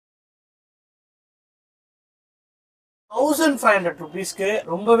1500 rupeesக்கு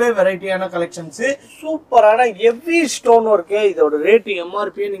ரொம்பவே வெரைட்டியான கலெக்ஷன்ஸ் சூப்பரான ஹெவி ஸ்டோன் வர்க் இதோட ரேட்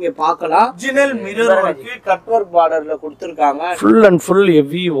MRP நீங்க பார்க்கலாம் original mirror work cut work பார்டர்ல கொடுத்திருக்காங்க full and full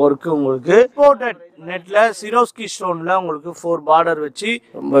heavy work உங்களுக்கு இம்போர்ட்டட் நெட்ல சிரோஸ்கி ஸ்டோன்ல உங்களுக்கு 4 பார்டர் வச்சு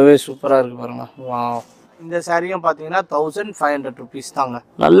ரொம்பவே சூப்பரா இருக்கு பாருங்க வாவ் இந்த சாரியும் பாத்தீங்கன்னா 1500 rupees தாங்க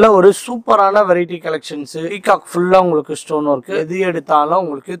நல்ல ஒரு சூப்பரான வெரைட்டி கலெக்ஷன்ஸ் பீகாக் ஃபுல்லா உங்களுக்கு ஸ்டோன் வர்க் எது எடுத்தாலும்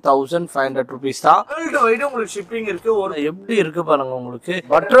உங்களுக்கு 1500 rupees தான் வேர்ல்ட் வைட் உங்களுக்கு ஷிப்பிங் இருக்கு ஒரு எப்படி இருக்கு பாருங்க உங்களுக்கு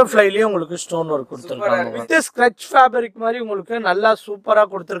பட்டர்ஃப்ளைலயே உங்களுக்கு ஸ்டோன் வர்க் கொடுத்திருக்காங்க வித் ஸ்க்ரட்ச் ஃபேப்ரிக் மாதிரி உங்களுக்கு நல்லா சூப்பரா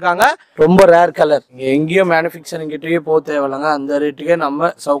கொடுத்திருக்காங்க ரொம்ப ரேர் கலர் எங்கேயும் மேனுஃபேக்சரிங் கிட்டயே போக தேவையில்லைங்க அந்த ரேட்டுக்கே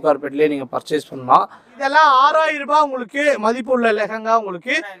நம்ம சவுகார்பேட்லயே நீங்க பர்ச்சேஸ் பண்ணலாம் இதெல்லாம் 6000 ரூபாய் உங்களுக்கு மதிப்புள்ள லெஹங்கா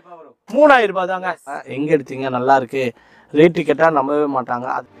உங்களுக்கு 3000 ரூபாய் தாங்க எங்க எடுத்தீங்க நல்லா இருக்கு ரேட் கேட்டா நம்பவே மாட்டாங்க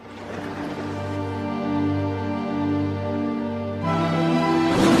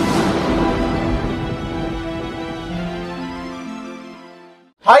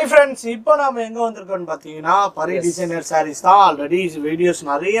ஹாய் ஃப்ரெண்ட்ஸ் இப்போ நாம எங்க வந்திருக்கோம்னு பாத்தீங்கன்னா பரி டிசைனர் சாரீஸ் தான் ஆல்ரெடி வீடியோஸ்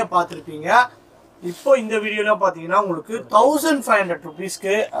நிறைய பார்த்திருப்பீங்க இப்போ இந்த வீடியோல பாத்தீங்கன்னா உங்களுக்கு 1500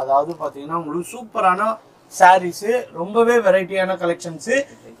 rupeesக்கு அதாவது பாத்தீங்கன்னா உங்களுக்கு சூப்பரான சாரீஸ் ரொம்பவே வெரைட்டியான கலெக்ஷன்ஸ்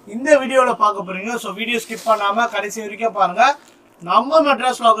இந்த வீடியோல பார்க்க போறீங்க சோ வீடியோ ஸ்கிப் பண்ணாம கடைசி வரைக்கும் பாருங்க நம்ம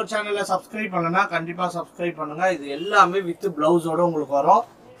மெட்ராஸ் vlogger சேனலை சப்ஸ்கிரைப் பண்ணலனா கண்டிப்பா சப்ஸ்கிரைப் பண்ணுங்க இது எல்லாமே வித் பிளவுஸோட உங்களுக்கு வரும்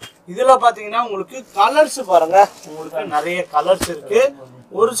இதுல பாத்தீங்கன்னா உங்களுக்கு கலர்ஸ் பாருங்க உங்களுக்கு நிறைய கலர்ஸ் இருக்கு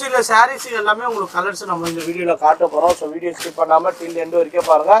ஒரு சில சாரீஸ் எல்லாமே உங்களுக்கு கலர்ஸ் நம்ம இந்த வீடியோல காட்ட போறோம் சோ வீடியோ ஸ்கிப் பண்ணாம டில் எண்ட் வரைக்கும்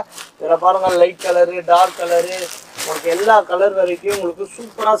பாருங்க இதல பாருங்க லைட் கலர் டார்க் கலர் உங்களுக்கு எல்லா கலர் வெரைட்டியும் உங்களுக்கு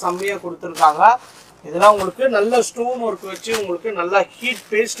சூப்பரா செம்மையா கொடுத்திருக்காங்க இதெல்லாம் உங்களுக்கு நல்ல ஸ்டோன் வர்க் வச்சு உங்களுக்கு நல்லா ஹீட்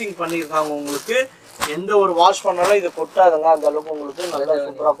பேஸ்டிங் பண்ணிருக்காங்க உங்களுக்கு எந்த ஒரு வாஷ் பண்ணாலும் இது கொட்டாதுங்க அந்த அளவுக்கு உங்களுக்கு நல்லா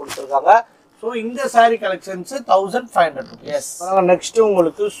சூப்பரா கொடுத்திருக்காங்க சோ இந்த saree collections 1500 rupees next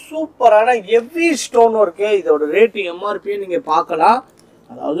உங்களுக்கு சூப்பரான ஹெவி ஸ்டோன் வர்க் இதோட ரேட் MRP நீங்க பார்க்கலாம்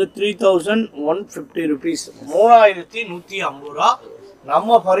அதாவது 3150 rupees 3150 ரூபாய்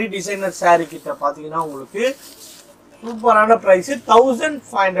நம்ம பரி டிசைனர் saree கிட்ட பாத்தீங்கன்னா உங்களுக்கு சூப்பரான பிரைஸ்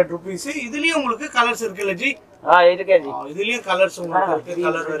 1500 rupees இதுலயே உங்களுக்கு கலர்ஸ் இருக்குல ஜி இருக்கு ஜி இதுலயே கலர்ஸ் உங்களுக்கு இருக்கு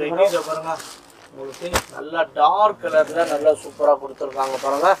கலர் வெரைட்டி இத பாருங்க உங்களுக்கு நல்ல டார்க் கலர்ல நல்லா சூப்பரா கொடுத்திருக்காங்க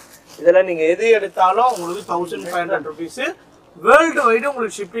பாருங்க இதெல்லாம் நீங்க எது எடுத்தாலும் உங்களுக்கு 1500 rupees வேர்ல்ட் வைட்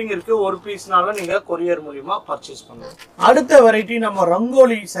உங்களுக்கு ஷிப்பிங் இருக்கு ஒரு பீஸ்னால நீங்க கொரியர் மூலமா பர்ச்சேஸ் பண்ணலாம் அடுத்த வெரைட்டி நம்ம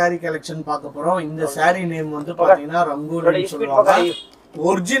ரங்கோலி saree கலெக்ஷன் பார்க்க போறோம் இந்த saree நேம் வந்து பாத்தீங்கன்னா ரங்கோலி சொல்லுவாங்க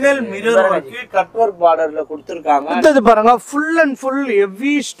original mirror work cut work பார்டர்ல கொடுத்திருக்காங்க அடுத்து பாருங்க full and full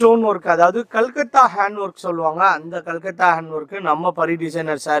heavy stone work அதாவது கல்கத்தா ஹேண்ட் வர்க் சொல்லுவாங்க அந்த கல்கத்தா ஹேண்ட் வர்க் நம்ம பரி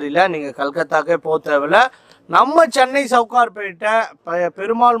டிசைனர் சாரில நீங்க கல்கத்தாக்கே போக தேவையில்ல நம்ம சென்னை சவுகார்பேட்டை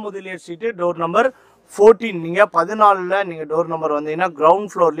பெருமாள் முதலி ஸ்ட்ரீட் டோர் நம்பர் 14 நீங்க 14ல நீங்க டோர் நம்பர் வந்தீங்கன்னா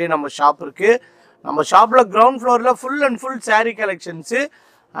கிரவுண்ட் ஃப்ளோர்லயே நம்ம ஷாப் இருக்கு நம்ம ஷாப்ல கிரவுண்ட் ஃப்ளோர்ல full and full saree collections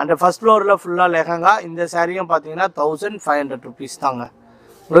and first ஃப்ளோர்ல ஃபுல்லா லெஹங்கா இந்த சாரியும் பாத்தீங்கன்னா 1500 rupees தாங்க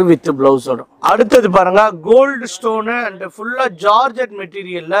வித் பிளவுஸோட அடுத்தது பாருங்க கோல்டு ஸ்டோன் அண்ட் ஃபுல்லா ஜார்ஜெட்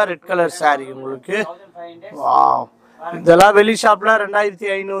மெட்டீரியல்ல ரெட் கலர் saree உங்களுக்கு வாவ் இதெல்லாம் வெளி ஷாப்ல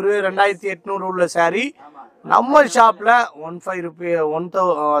 2500 2800 உள்ள saree நம்ம ஷாப்ல 15 ரூபாய்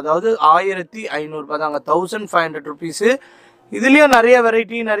அதாவது 1500 ரூபாய் தாங்க 1500 rupees இதுலயும் நிறைய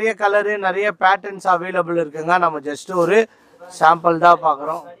வெரைட்டி நிறைய கலர் நிறைய பேட்டர்ன்ஸ் அவைலபிள் இருக்குங்க நம்ம ஜஸ்ட் ஒரு சாம்பிள் தான்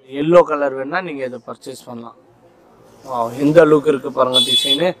பார்க்குறோம் எல்லோ கலர் வேணா நீங்க இதை பர்ச்சேஸ் பண்ணலாம் வாவ் இந்த லுக் இருக்கு பாருங்க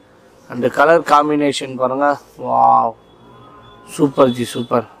டிசைன் அண்ட் கலர் காம்பினேஷன் பாருங்க வாவ் சூப்பர் ஜி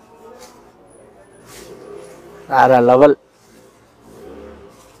சூப்பர் வேற லெவல்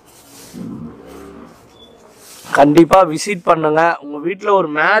கண்டிப்பா விசிட் பண்ணுங்க உங்க வீட்ல ஒரு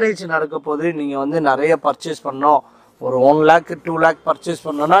மேரேஜ் நடக்க போது நீங்க வந்து நிறைய பர்ச்சேஸ் பண்ணோம் ஒரு 1 lakh 2 lakh பர்ச்சேஸ்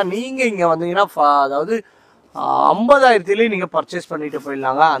பண்ணோம்னா நீங்க இங்க வந்தீங்கன்னா அதாவது 50000 நீங்க பர்ச்சேஸ் பண்ணிட்டு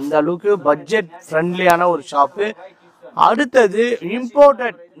போயிடலாங்க அந்த அளவுக்கு பட்ஜெட் ஃப்ரெண்ட்லியான ஒரு ஷாப்பு அடுத்தது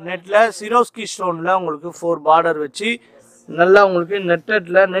இம்போர்ட்டட் நெட்ல சிரோஸ்கி ஸ்டோன்ல உங்களுக்கு 4 பார்டர் வச்சு நல்லா உங்களுக்கு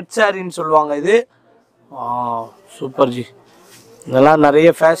நெட்டட்ல நெட் சாரின்னு சொல்லுவாங்க இது சூப்பர் ஜி இதெல்லாம் நிறைய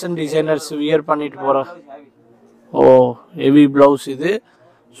ஃபேஷன் டிசைனர்ஸ் வியர் பண்ணிட்டு போற ஹெவி பிளவுஸ் இது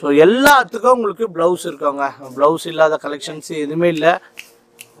ஸோ எல்லாத்துக்கும் உங்களுக்கு பிளவுஸ் இருக்காங்க பிளவுஸ் இல்லாத கலெக்ஷன்ஸ் எதுவுமே இல்லை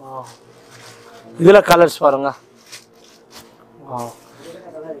இதில் கலர்ஸ் பாருங்க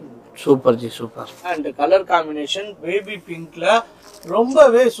super G super and colour combination baby பிங்க்ல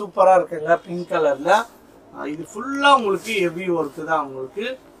ரொம்பவே சூப்பரா இருக்குங்க பிங்க் கலர்ல இது ஃபுல்லா உங்களுக்கு ஹெவி ஒர்க் தான் உங்களுக்கு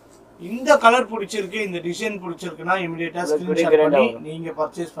இந்த கலர் பிடிச்சிருக்கு இந்த டிசைன் பிடிச்சிருக்குன்னா இமிடியேட்டா ஸ்கிரீன்ஷாட் பண்ணி நீங்க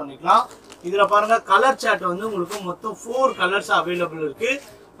பர்ச்சேஸ் பண்ணிக்கலாம் இதுல பாருங்க கலர் சார்ட் வந்து உங்களுக்கு மொத்தம் 4 கலர்ஸ் அவைலபிள் இருக்கு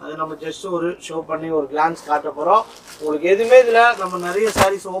அதை நம்ம ஜஸ்ட் ஒரு ஷோ பண்ணி ஒரு கிளான்ஸ் காட்ட போறோம் உங்களுக்கு எதுவுமே இதுல நம்ம நிறைய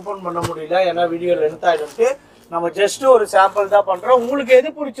சாரீஸ் ஓபன் பண்ண முடியல ஏன்னா வீடியோ லென்த் ஆயிடுச்சு நம்ம ஜஸ்ட் ஒரு சாம்பிள் தான் பண்றோம். உங்களுக்கு எது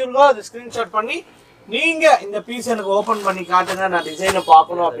பிடிச்சிருக்கோ அது ஸ்கிரீன்ஷாட் பண்ணி நீங்க இந்த பீஸ் எனக்கு ஓபன் பண்ணி காட்டுங்க, நான் டிசைனை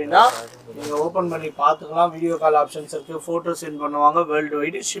பார்க்கணும் அப்படின்னா நீங்க ஓபன் பண்ணி பார்த்துக்கலாம். வீடியோ கால் ஆப்ஷன்ஸ் இருக்கு, போட்டோ சென்ட் பண்ணுவாங்க, வேர்ல்டு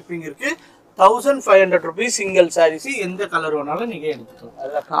வைடு ஷிப்பிங் இருக்கு. 1500 rupees சிங்கிள் சாரீஸ், எந்த கலர் வேணாலும் நீங்க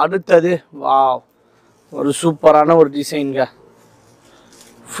எடுத்துக்கலாம். அடுத்தது வாவ், ஒரு சூப்பரான ஒரு டிசைன்ங்க.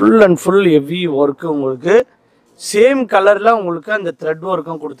 Full and full heavy work, உங்களுக்கு சேம் கலர்ல உங்களுக்கு அந்த த்ரெட்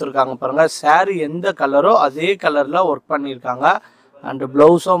ஒர்க்கும் கொடுத்துருக்காங்க பாருங்க. சாரீ எந்த கலரோ அதே கலர்ல ஒர்க் பண்ணியிருக்காங்க. அண்ட்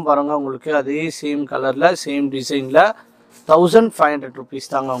பிளவுஸும் பாருங்க உங்களுக்கு அதே சேம் கலர்ல சேம் டிசைன்ல 1500 rupees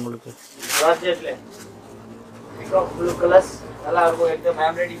தாங்க உங்களுக்கு. ப்ளூ கலர்ஸ் நல்லா இருக்கும், एकदम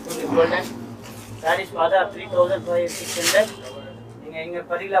மேம்ரேடி ஃபுல் கோல்டன் சாரீஸ் பார்த்தா 3500 நீங்க இங்க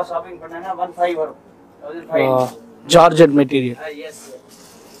பரிலா ஷாப்பிங் பண்ணனா 15 வரும். 1500 ஜார்ஜெட் மெட்டீரியல். எஸ்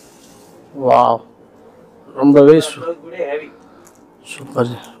வாவ், ரொம்பவே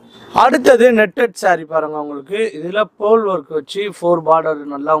சூப்பர். அடுத்தது நெட்டட் சாரீ பாருங்க உங்களுக்கு. இதில் பேர்ல் ஒர்க் வச்சு 4 பார்டர்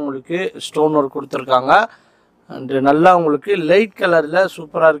நல்லா உங்களுக்கு ஸ்டோன் ஒர்க் கொடுத்துருக்காங்க. அண்டு நல்லா உங்களுக்கு லைட் கலரில்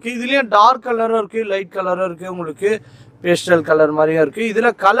சூப்பராக இருக்குது. இதுலேயும் டார்க் கலரும் இருக்குது, லைட் கலரும் இருக்குது, உங்களுக்கு பேஸ்டல் கலர் மாதிரியும் இருக்குது.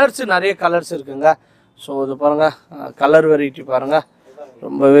 இதில் கலர்ஸ் நிறைய கலர்ஸ் இருக்குங்க. ஸோ இது பாருங்கள், கலர் வெரைட்டி பாருங்கள்,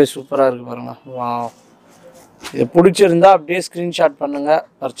 ரொம்பவே சூப்பராக இருக்குது பாருங்கள். வா, இது பிடிச்சிருந்தா அப்படியே ஸ்க்ரீன்ஷாட் பண்ணுங்கள்,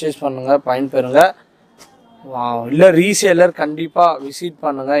 பர்ச்சேஸ் பண்ணுங்கள், பயன்பெறுங்க. வா, இல்லை ரீசேலர் கண்டிப்பாக விசிட்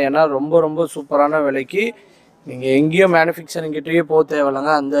பண்ணுங்கள். ஏன்னா ரொம்ப ரொம்ப சூப்பரான விலைக்கு நீங்கள் எங்கேயும் மேனுஃபேக்சரிங்கிட்டே போக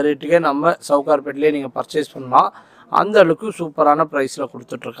தேவையில்லைங்க. அந்த ரேட்டுக்கே நம்ம சவுகார்பேட்லேயே நீங்கள் பர்ச்சேஸ் பண்ணலாம். அந்த அளவுக்கு சூப்பரான ப்ரைஸில்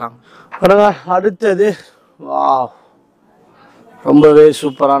கொடுத்துட்ருக்காங்க பாருங்க. அடுத்தது வா, ரொம்பவே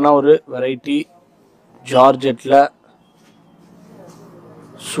சூப்பரான ஒரு வெரைட்டி ஜார்ஜெட்டில்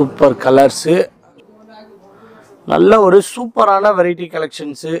சூப்பர் கலர்ஸு, நல்ல ஒரு சூப்பரான வெரைட்டி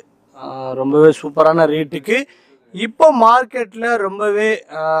கலெக்ஷன்ஸு, ரொம்பவே சூப்பரான ரேட்டுக்கு இப்போ மார்க்கெட்டில் ரொம்பவே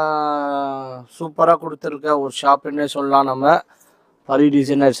சூப்பராக கொடுத்துருக்க ஒரு ஷாப்புன்னே சொல்லலாம் நம்ம பரி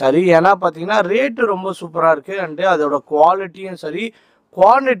டிசைனர் சாரி. ஏன்னா பார்த்தீங்கன்னா ரேட்டு ரொம்ப சூப்பராக இருக்குது. அண்டு அதோட குவாலிட்டியும் சரி,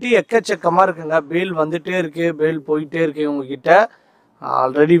 குவான்டிட்டி எக்கச்சக்கமாக இருக்குங்க. பேல் வந்துகிட்டே இருக்குது, பேல் போயிட்டே இருக்குது. இவங்கக்கிட்ட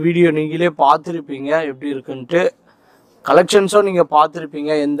ஆல்ரெடி வீடியோ நீங்களே பார்த்துருப்பீங்க எப்படி இருக்குன்ட்டு, கலெக்ஷன்ஸும் நீங்கள்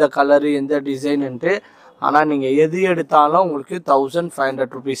பார்த்துருப்பீங்க எந்த கலரு எந்த டிசைனுன்ட்டு. ஆனால் நீங்கள் எது எடுத்தாலும் உங்களுக்கு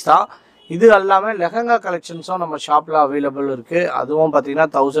 1500 rupees தான். இது எல்லாமே லெஹங்கா கலெக்ஷன்ஸும் நம்ம ஷாப்பில் அவைலபிள் இருக்குது. அதுவும் பார்த்தீங்கன்னா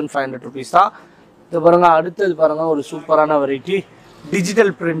 1500 rupees தான். இது பாருங்கள். அடுத்தது பாருங்கள், ஒரு சூப்பரான வெரைட்டி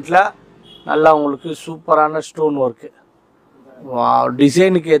டிஜிட்டல் பிரிண்டில் நல்லா உங்களுக்கு சூப்பரான ஸ்டோன் ஒர்க்கு.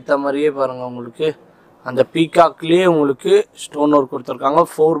 டிசைனுக்கு ஏற்ற மாதிரியே பாருங்கள், உங்களுக்கு அந்த பீகாக்லேயே உங்களுக்கு ஸ்டோன் ஒர்க் கொடுத்துருக்காங்க.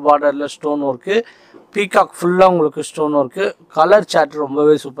 4 பார்டரில் ஸ்டோன் ஒர்க்கு, பீகாக் ஃபுல்லாக உங்களுக்கு ஸ்டோன் ஒர்க்கு. கலர் சார்ட்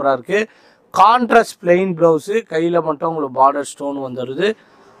ரொம்பவே சூப்பராக இருக்குது. கான்ட்ராஸ்ட் பிளெயின் ப்ளவுஸு, கையில் மட்டும் உங்களுக்கு பார்டர் ஸ்டோன் வந்துடுது.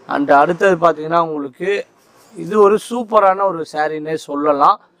 அண்ட் அடுத்தது பார்த்தீங்கன்னா உங்களுக்கு இது ஒரு சூப்பரான ஒரு சாரீன்னே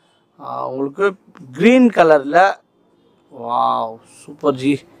சொல்லலாம். உங்களுக்கு க்ரீன் கலரில் வாவ் சூப்பர்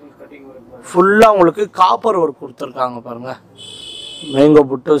ஜி, ஃபுல்லாக உங்களுக்கு காப்பர் ஒர்க் கொடுத்துருக்காங்க பாருங்கள். மேங்கோ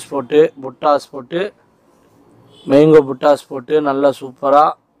புட்டாஸ் போட்டு மேங்கோ புட்டாஸ் போட்டு நல்லா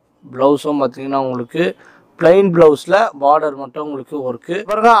சூப்பராக. ப்ளவுஸும் பார்த்தீங்கன்னா உங்களுக்கு பிளைன் ப்ளவுஸில் பார்டர் மட்டும் உங்களுக்கு ஒர்க்கு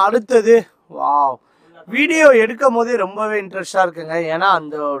பாருங்க. அடுத்தது வாவ், வீடியோ எடுக்கும் போதே ரொம்பவே இன்ட்ரெஸ்டாக இருக்குங்க. ஏன்னா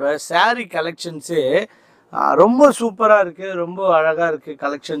அதோட சாரீ கலெக்ஷன்ஸு ரொம்ப சூப்பராக இருக்குது, ரொம்ப அழகாக இருக்குது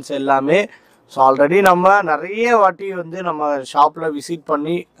கலெக்ஷன்ஸ் எல்லாமே. ஸோ ஆல்ரெடி நம்ம நிறைய வாட்டி வந்து நம்ம ஷாப்பில் விசிட்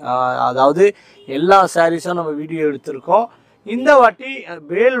பண்ணி அதாவது எல்லா சாரீஸும் நம்ம வீடியோ எடுத்திருக்கோம். இந்த வாட்டி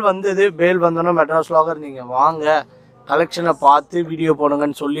பேல் வந்தோன்னா மெட்ராஸ் வ்ளாகர் நீங்கள் வாங்க, கலெக்ஷனை பார்த்து வீடியோ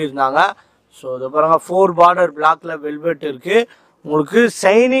போடுங்கன்னு சொல்லியிருந்தாங்க. ஸோ இது பாருங்கள், 4 பார்டர் பிளாக்ல வெல்வெட் இருக்குது. உங்களுக்கு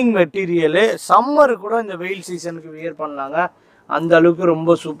ஷைனிங் மெட்டீரியலு, சம்மரு கூட இந்த வெயில் சீசனுக்கு வியர் பண்ணலாங்க. அந்த அளவுக்கு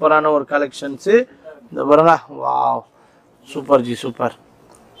ரொம்ப சூப்பரான ஒரு கலெக்ஷன்ஸு. இந்த பாருங்க, வாவ் சூப்பர் ஜி சூப்பர்.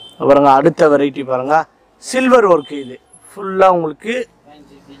 பாருங்க அடுத்த வெரைட்டி பாருங்க, சில்வர் ஒர்க்கு. இது ஃபுல்லாக உங்களுக்கு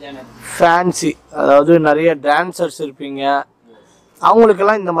ஃபேன்சி, அதாவது நிறைய டான்சர்ஸ் இருப்பீங்க,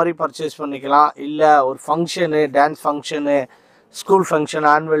 அவங்களுக்கெல்லாம் இந்த மாதிரி பர்ச்சேஸ் பண்ணிக்கலாம். இல்லை ஒரு function, dance function, school function,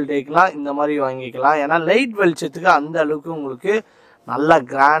 annual டேக்கெலாம் இந்த மாதிரி வாங்கிக்கலாம். ஏன்னா லைட் வெளிச்சத்துக்கு அந்த அளவுக்கு உங்களுக்கு நல்லா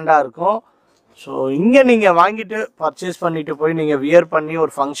கிராண்டாக இருக்கும். ஸோ இங்கே நீங்கள் வாங்கிட்டு பர்ச்சேஸ் பண்ணிவிட்டு போய் நீங்கள் வியர் பண்ணி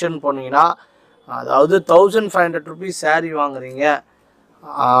ஒரு ஃபங்க்ஷன் போனீங்கன்னா, அதாவது 1500 rupees சாரீ வாங்குறீங்க,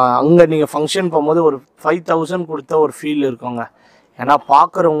 அங்கே நீங்கள் ஃபங்க்ஷன் போகும்போது ஒரு 5000 கொடுத்த ஒரு ஃபீல் இருக்குங்க. ஏன்னா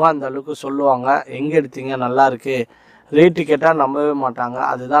பார்க்குறவங்க அந்த அளவுக்கு சொல்லுவாங்க, எங்கே எடுத்தீங்க நல்லா இருக்குது, ரேட்டு கேட்டால் நம்பவே மாட்டாங்க.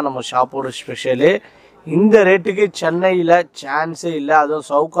 அதுதான் நம்ம ஷாப்போட ஸ்பெஷலு. இந்த ரேட்டுக்கு சென்னையில் சான்ஸே இல்லை. அதுவும்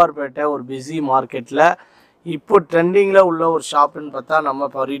சவுகார்பேட்டை ஒரு பிஸி மார்க்கெட்டில் இப்போ ட்ரெண்டிங்கில் உள்ள ஒரு ஷாப்புன்னு பார்த்தா நம்ம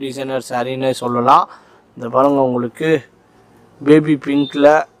பரி டிசைனர் சாரின்னே சொல்லலாம். இந்த பாருங்கள், உங்களுக்கு பேபி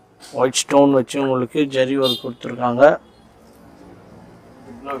பிங்க்கில் ஒயிட் ஸ்டோன் வச்சு உங்களுக்கு ஜரி ஒர்க் கொடுத்துருக்காங்க.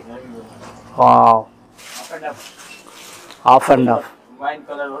 Of and half wine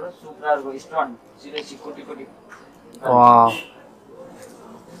colour வரும் சூப்பரா இருக்கும் ஸ்டோன் சீரியஸ் குட்டி குட்டி wow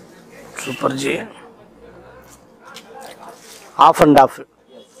super G of and half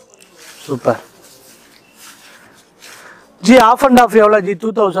super ji of end of एवला जी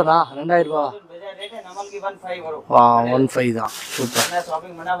 2000 2000 ரூபாய் ரேட் நமக்கு 15 வரும் வா 15 தான் சூப்பர் நான்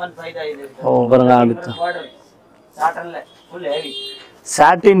ஷாப்பிங் பண்ணா 15 தான் இது ஓ பாருங்க அடுத்து சாட்டன்ல ফুল ஹெவி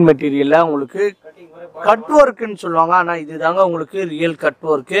சாட்டின் மெட்டீரியல்ல உங்களுக்கு கட் வர்க்னு சொல்வாங்க ஆனா இதுதாங்க உங்களுக்கு ரியல் கட்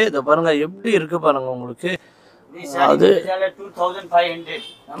வர்க் இத பாருங்க எப்படி இருக்கு பாருங்க உங்களுக்கு அது 2500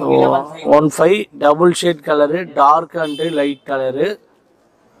 நமக்கு 15 double shade colour dark and light colour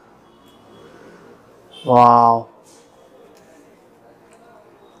wow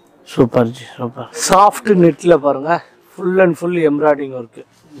super G super soft நெட்ல பாருங்க full and full embroidering work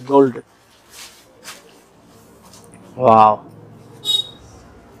gold wow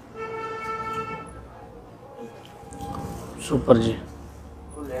super G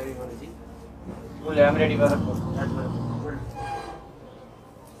full heavy வரும் ஜி ஃபுல் எம்ப்ராய்டரி வரும்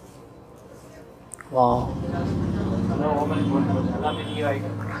வாவ் எல்லாமே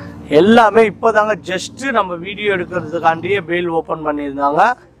எல்லாமே இப்போதாங்க ஜஸ்ட் நம்ம வீடியோ எடுக்கிறதுக்காண்டியே பேல் ஓபன் பண்ணியிருந்தாங்க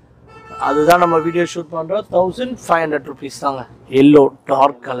அதுதான் நம்ம வீடியோ ஷூட் பண்றோம் 1500 rupees தாங்க yellow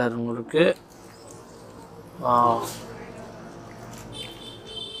டார்க் கலர் உங்களுக்கு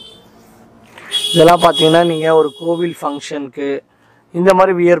இதெல்லாம் பார்த்தீங்கன்னா நீங்கள் ஒரு கோவில் ஃபங்க்ஷனுக்கு இந்த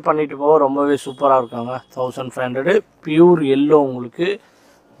மாதிரி வியர் பண்ணிட்டு போக ரொம்பவே சூப்பராக இருக்காங்க 1500 பியூர் எல்லோ உங்களுக்கு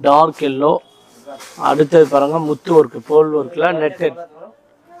டார்க் எல்லோ அடுத்தது பாருங்க முத்து ஒர்க்கு போல் ஒர்க்கில் நெட்டட்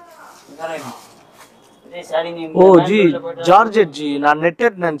ओ जी जॉर्जेट जी ना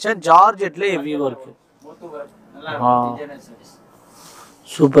नेटेड नंचा जॉर्जेट ले हेवी वर्क हां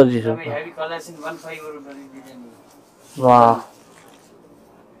सुपर जी सुपर हेवी कलर्स इन 15 और डिजाइन वाह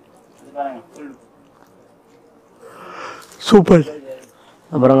சூப்பர்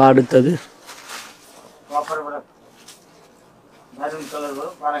அப்புறம் அடுத்தது காப்பர் வர மெரூன் கலர்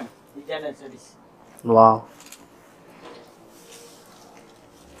வரும் பாருங்க designer saris wow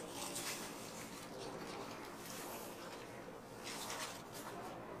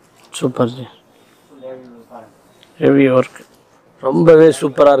super G heavy work ரொம்பவே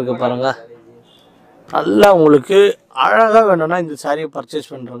சூப்பராக இருக்குது பாருங்கள் நல்லா உங்களுக்கு அழகாக வேணும்னா இந்த சாரியை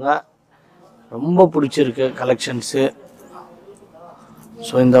பர்ச்சேஸ் பண்ணுறங்க ரொம்ப பிடிச்சிருக்கு கலெக்ஷன்ஸு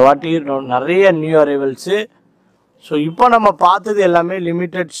ஸோ இந்த வாட்டி நிறைய நியூ அரைவல்ஸு ஸோ இப்போ நம்ம பார்த்தது எல்லாமே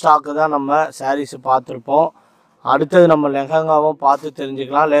லிமிட்டட் ஸ்டாக்கு தான் நம்ம சாரீஸு பார்த்துருப்போம் அடுத்தது நம்ம லெஹங்காவும் பார்த்து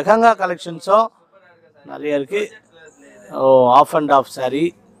தெரிஞ்சுக்கலாம் லெஹங்கா கலெக்ஷன்ஸும் நிறைய இருக்குது ஓ of and half sari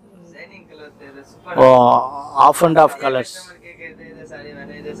of end of colours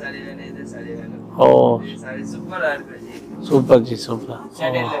O super ji super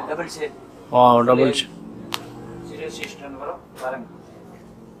double shade wow double shade serious system करो பாருங்க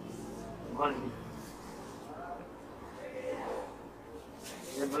गोल्ड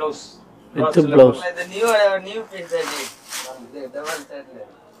ये blouse with blouse the new piece that is double set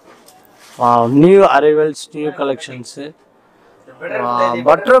wow new arrivals new collections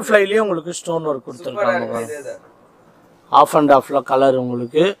बटरफ्लाईலயே உங்களுக்கு stone work கொடுத்திருக்காங்க of and ஆஃப்ல colour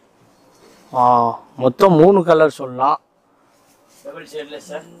உங்களுக்கு மொத்தம் 3 colour சொல்லலாம் double ஷேட்ல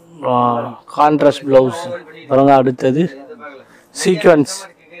sir contrast blouse பாருங்க அடுத்தது சீக்வென்ஸ்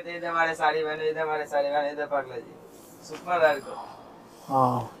இத மாதிரி சாரி வேணும் இத மாதிரி சாரி வேணும் இத பார்க்கலாம் ஜி சூப்பரா இருக்கு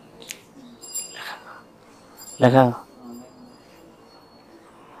லெஹங்கா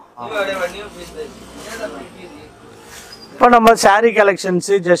நியூ பீஸ் இப்போ நம்ம சாரீ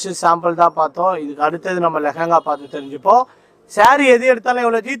கலெக்ஷன்ஸு ஜஸ்ட் சாம்பிள் தான் பார்த்தோம் இதுக்கு அடுத்தது நம்ம லெஹங்கா பார்த்து தெரிஞ்சுப்போம் சாரீ எது எடுத்தாலும்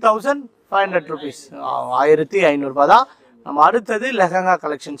எவ்வளோ ஜி 1500 rupees 1500 தான் நம்ம அடுத்தது லெஹங்கா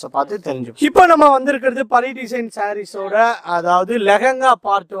கலெக்ஷன்ஸை பார்த்து தெரிஞ்சுப்போம் இப்போ நம்ம வந்திருக்கிறது பரி டிசைன் சாரீஸோட அதாவது லெஹங்கா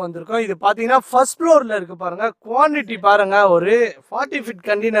பார்ட் வந்திருக்கோம் இது பார்த்தீங்கன்னா ஃபர்ஸ்ட் ஃப்ளோரில் இருக்கு பாருங்க குவான்டிட்டி பாருங்க ஒரு 40 feet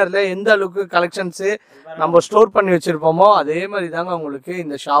கண்டெய்னரில் எந்த அளவுக்கு கலெக்ஷன்ஸு நம்ம ஸ்டோர் பண்ணி வச்சுருப்போமோ அதே மாதிரி தாங்க உங்களுக்கு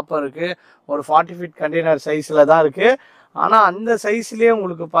இந்த ஷாப்பும் இருக்குது ஒரு 40 feet கண்டெய்னர் சைஸில் தான் இருக்குது ஆனால் அந்த சைஸ்லேயே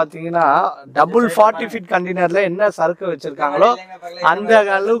உங்களுக்கு பார்த்தீங்கன்னா டபுள் 40 feet கண்டெய்னரில் என்ன சரக்கு வச்சுருக்காங்களோ அந்த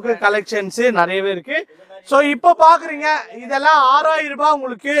அளவுக்கு கலெக்ஷன்ஸு நிறையவே இருக்குது ஸோ இப்போ பார்க்குறீங்க இதெல்லாம் 6000 ரூபாய்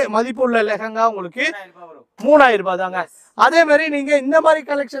உங்களுக்கு மதிப்புள்ள லெஹங்கா உங்களுக்கு 3000 ரூபாய் தாங்க அதே மாதிரி நீங்கள் இந்த மாதிரி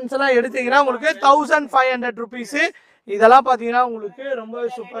கலெக்ஷன்ஸ் எல்லாம் எடுத்தீங்கன்னா உங்களுக்கு 1500 rupees இதெல்லாம் பார்த்தீங்கன்னா உங்களுக்கு ரொம்ப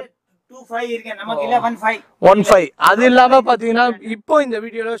சூப்பர் 25 இருக்கு நமக்கு இல்ல 15 அது இல்லாம பாத்தீங்கன்னா இப்போ இந்த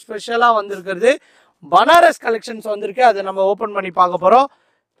வீடியோல ஸ்பெஷலா வந்திருக்கிறது பனாரஸ் கலெக்ஷன்ஸ் வந்திருக்கு அதை நம்ம ஓபன் பண்ணி பார்க்க போறோம்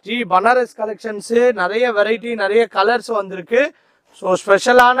ஜி பனாரஸ் கலெக்ஷன்ஸ் நிறைய வெரைட்டி நிறைய கலர்ஸ் வந்திருக்கு ஸோ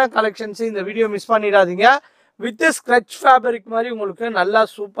ஸ்பெஷலான கலெக்ஷன்ஸ் இந்த வீடியோ மிஸ் பண்ணிடாதீங்க வித் ஸ்க்ரட்ச் ஃபேப்ரிக் மாதிரி உங்களுக்கு நல்லா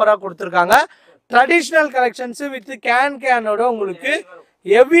சூப்பராக கொடுத்துருக்காங்க ட்ரெடிஷ்னல் கலெக்ஷன்ஸ் வித் கேனோட உங்களுக்கு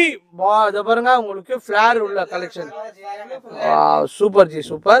ஹெவி இதை பாருங்க உங்களுக்கு ஃபிளேர் உள்ள கலெக்ஷன். Super G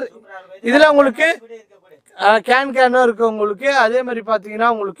super. இதுல உங்களுக்கு கேனும் இருக்கு உங்களுக்கு. அதே மாதிரி பாத்தீங்கன்னா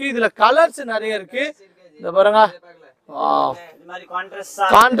உங்களுக்கு இதுல கலர்ஸ் நிறைய இருக்கு. இத பாருங்க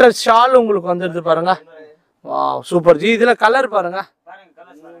கான்ட்ராஸ்ட் ஷால் உங்களுக்கு வந்துருது பாருங்க. Super G. இதுல கலர் பாருங்க.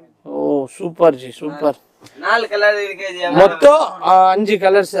 ஓ சூப்பர் ஜி சூப்பர். 4 கலர் இருக்கு ஜி. மொத்தம் 5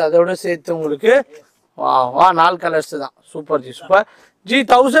 கலர்ஸ் அதோட சேர்த்து உங்களுக்கு. 4 கலர்ஸ் தான். Super G super G.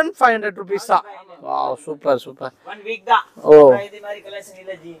 1500 rupees தான். Super super. 1 வீக் தான். ஓ இது மாதிரி கலெக்ஷன்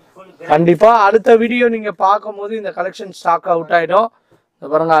இல்ல ஜி. கண்டிப்பா அடுத்த வீடியோ நீங்க பாக்கும்போது இந்த கலெக்ஷன் ஸ்டாக் அவுட் ஆயிடும். இத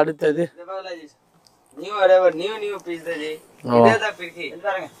பாருங்க அடுத்தது. இது பாருங்க ஜி. நியூ பீஸ் தான் ஜி. இதேதான் பிரிக்கி. இது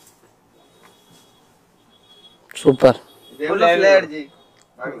பாருங்க. Super. Full flare G.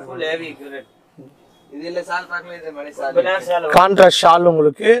 Full heavy great. இதுல சால் பார்க்கல இது மாதிரி சால். கான்ட்ராஸ்ட் ஷால்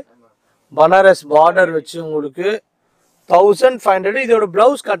உங்களுக்கு பனாரஸ் பார்டர் வச்சு உங்களுக்கு 1500. இதோட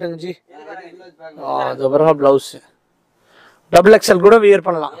பிளவுஸ் காட்டுங்க ஜி. அது பாருங்க பிளவுஸ் டபுள் எக்ஸ்எல் கூட வியர்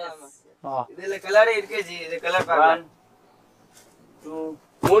பண்ணலாம். இதுல கலர் இருக்கு ஜி. இது கலர் பாருங்க.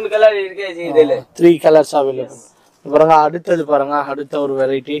 3 கலர் இருக்கு ஜி. இதுல 3 கலர்ஸ் அவேலபிள். பாருங்க அடுத்தது பாருங்க. அடுத்த ஒரு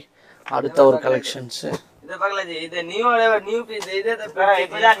வெரைட்டி அடுத்த ஒரு கலெக்ஷன்ஸ். இத பார்க்கலாம் ஜி. இது நியூ பீஸ். இதேதான்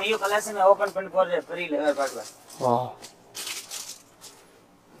இப்பதான் நியூ கலெக்ஷன் ஓபன் பண்ணி போறேன். பெரியல பார்க்கலாம்.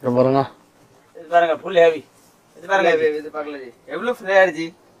 இது பாருங்க. இது பாருங்க ஃபுல் ஹெவி. இது பாருங்க இது பார்க்கலாம் ஜி. எவ்வளவு ஃபிளேர் ஜி.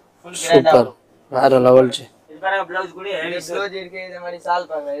 ஃபுல் சூப்பர் வேற லெவல் ஜி. இது பாருங்க ப்ளவுஸ் கூட ஹெவி ப்ளவுஸ் இருக்கு. இந்த மாதிரி சால்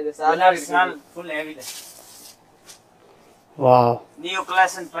பாருங்க. இது சால் full ஹெவில. Wow new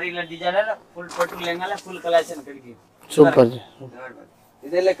collection பெரியல designer full பட்டு லெங்கல ஃபுல் கலெக்ஷன் கிடைக்கும். Super G.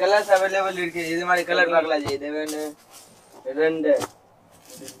 இதுல கலர்ஸ் அவேலபிள் இருக்கு. இது மாதிரி கலர் பார்க்கலாம் ஜி. இது வேணும் 2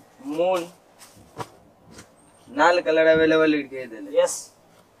 3 4 கலர் அவேலபிள் இருக்கு இதுல. எஸ்.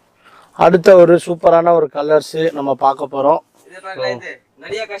 அடுத்த ஒரு சூப்பரான ஒரு கலர்ஸ் நம்ம பார்க்க போறோம். இது பார்க்கலாம். இது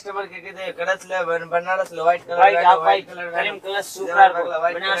நிறைய கஸ்டமர் கேக்குது கடஸ்ல பனாரஸ்ல ஒயிட் கலர் கரீம் கலர் சூப்பரா இருக்கு.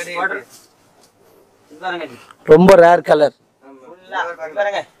 ஒயிட் கலர் இது பாருங்க ஜி. ரொம்ப ரேர் கலர். இது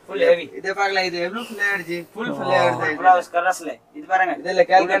பாருங்க ஃபுல் ஹெவி. இது பார்க்கலாம். இது எவ்வளவு ஃபிளேர் ஜி. ஃபுல் ஃபிளேர் இது ப்ளவுஸ் கலர்ஸ்ல. இது பாருங்க. இதுல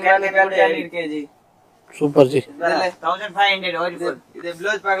கேல்கன் இருக்கு ஜி. Super G. இதுல 1500 ஓரிஃபுல். இது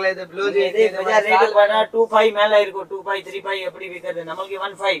ப்ளவுஸ் பார்க்கலாம். இது ப்ளவுஸ் இது ரேட் பண்ணா 25 மேல இருக்கும். 25 35 எப்படி விக்கிறது நமக்கு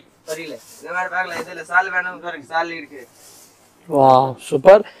 15 சரியில்லை. இந்த மாதிரி பார்க்கலாம். இதுல சால் வேணும் பாருங்க. சால் இருக்கு. Wow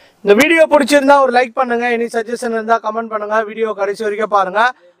super. இந்த வீடியோ பிடிச்சிருந்தா ஒரு லைக் பண்ணுங்க. எனி சஜஷன் இருந்தா கமெண்ட் பண்ணுங்க. வீடியோ கடைசி வரைக்கும் பாருங்க.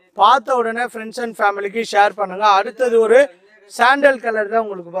 பார்த்த உடனே ஃப்ரெண்ட்ஸ் அண்ட் ஃபேமிலிக்கு ஷேர் பண்ணுங்க. அடுத்தது ஒரு சாண்டல் கலர் தான்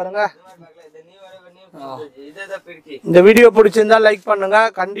உங்களுக்கு பாருங்க. இந்த வீடியோ பிடிச்சிருந்தா லைக் பண்ணுங்க.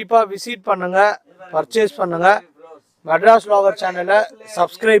 கண்டிப்பா விசிட் பண்ணுங்க. பர்ச்சேஸ் பண்ணுங்க. மெட்ராஸ் வ்ளாகர் சேனலை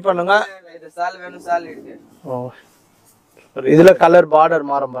சப்ஸ்கிரைப் பண்ணுங்க. இது சால் வேணும். சால் இருக்கு. இதுல கலர் பார்டர்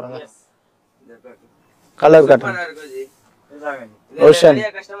மாறும் பாருங்க. கலர் காட்டுங்க. ஓஷன்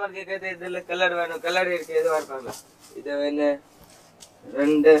கஸ்டமர் கேக்குது இதுல கலர் வேணும். கலர் இருக்கு. இது வர பாருங்க. இது வேணும்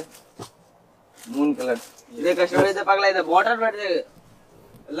 2 3 கலர். இதே கஸ்டமர் இத பார்க்கலாம். இது பார்டர் வருது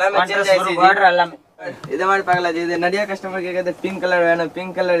எல்லாமே சேஞ்ச் ஆயிடுச்சு. பார்டர் எல்லாமே இத மாதிரி பார்க்கலாம். இது நிறைய கஸ்டமர் கேக்குது பிங்க் கலர் வேணும்.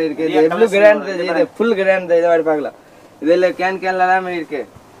 பிங்க் கலர் இருக்கு. இது எவ்வளவு கிராண்ட் இது ஃபுல் கிராண்ட். இத மாதிரி பார்க்கலாம். இதுல கேன் எல்லாமே இருக்கு.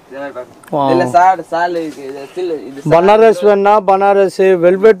 இத மாதிரி பார்க்கலாம். இதுல சால் இருக்கு. இது ஸ்டில் இது பனாரஸ் வேணா பனாரஸ்,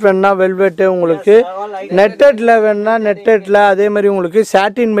 வெல்வெட் வேணா வெல்வெட், உங்களுக்கு நெட்டட்ல வேணா நெட்டட்ல, அதே மாதிரி உங்களுக்கு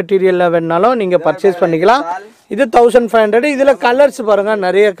சாட்டின் மெட்டீரியல்ல வேணாலும் நீங்க பர்ச்சேஸ் பண்ணிக்கலாம். இது 1500. இதுல கலர்ஸ் பாருங்க.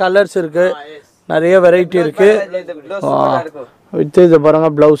 நிறைய கலர்ஸ் இருக்கு. நிறைய வெரைட்டி இருக்கு. வித் இது பாருங்க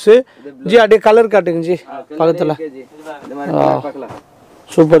பிளவுஸ் ஜி. அப்படியே கலர் காட்டுங்க ஜி பக்கத்துல.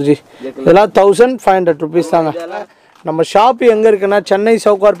 Super G. இதெல்லாம் 1500 rupees தாங்க. நம்ம ஷாப் எங்க இருக்குன்னா சென்னை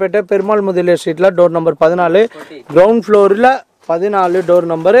சவுகார்பேட்டை பெருமாள் முதலி ஸ்ட்ரீட்ல டோர் நம்பர் 14 கிரவுண்ட் ஃப்ளோர்ல 14 door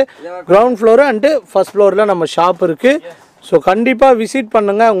number ground floor and first ஃப்ளோர்ல நம்ம ஷாப் இருக்கு. ஸோ கண்டிப்பாக விசிட்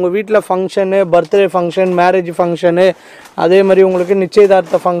பண்ணுங்க. உங்கள் வீட்டில் function, birthday function, marriage function, அதே மாதிரி உங்களுக்கு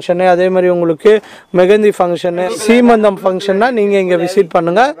நிச்சயதார்த்த ஃபங்க்ஷனு, அதே மாதிரி உங்களுக்கு மெகந்தி ஃபங்க்ஷனு, சீமந்தம் ஃபங்க்ஷன்னா நீங்கள் இங்கே விசிட்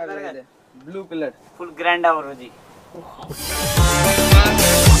பண்ணுங்க. ப்ளூ கலர் ஃபுல் கிராண்டா வரும் ஜி.